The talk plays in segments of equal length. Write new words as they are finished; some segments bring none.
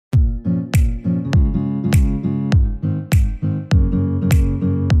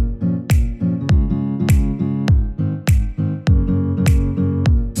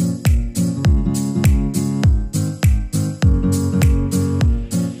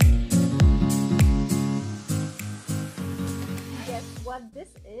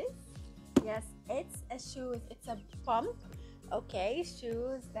shoes. It's a pump, okay,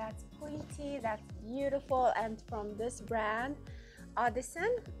 shoes that's pointy, that's beautiful, and from this brand,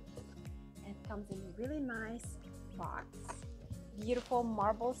 Odisen. It comes in a really nice box, beautiful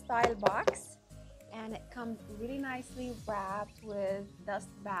marble style box, and it comes really nicely wrapped with dust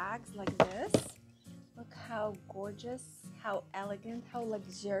bags like this. Look how gorgeous, how elegant, how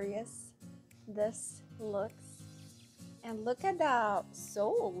luxurious this looks. And look at the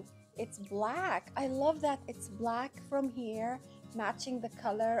sole, it's black. I love that it's black from here, matching the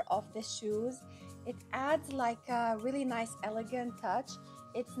color of the shoes. It adds like a really nice elegant touch.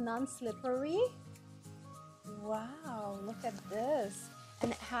 It's non-slippery. Wow, look at this.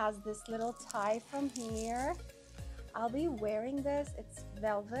 And it has this little tie from here. I'll be wearing this. It's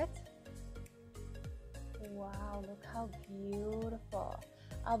velvet. Wow, look how beautiful.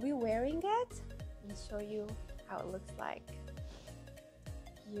 I'll be wearing it and show you how it looks like.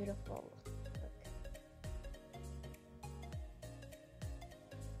 Beautiful.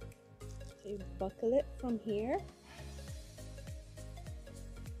 So you buckle it from here.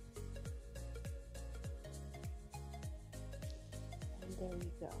 And there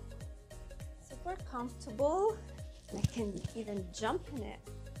you go. Super comfortable. I can even jump in it.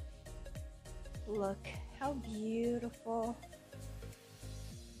 Look how beautiful.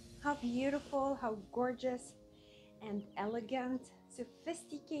 How beautiful, how gorgeous and elegant,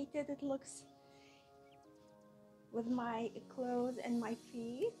 sophisticated it looks with my clothes and my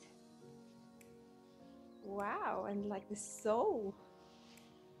feet. Wow, and like the sole.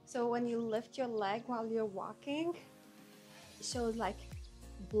 So when you lift your leg while you're walking, it shows like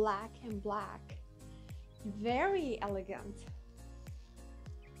black and black. Very elegant.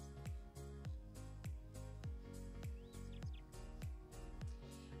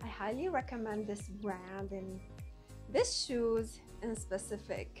 I highly recommend this brand and this shoes in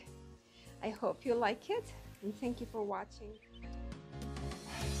specific. I hope you like it and thank you for watching.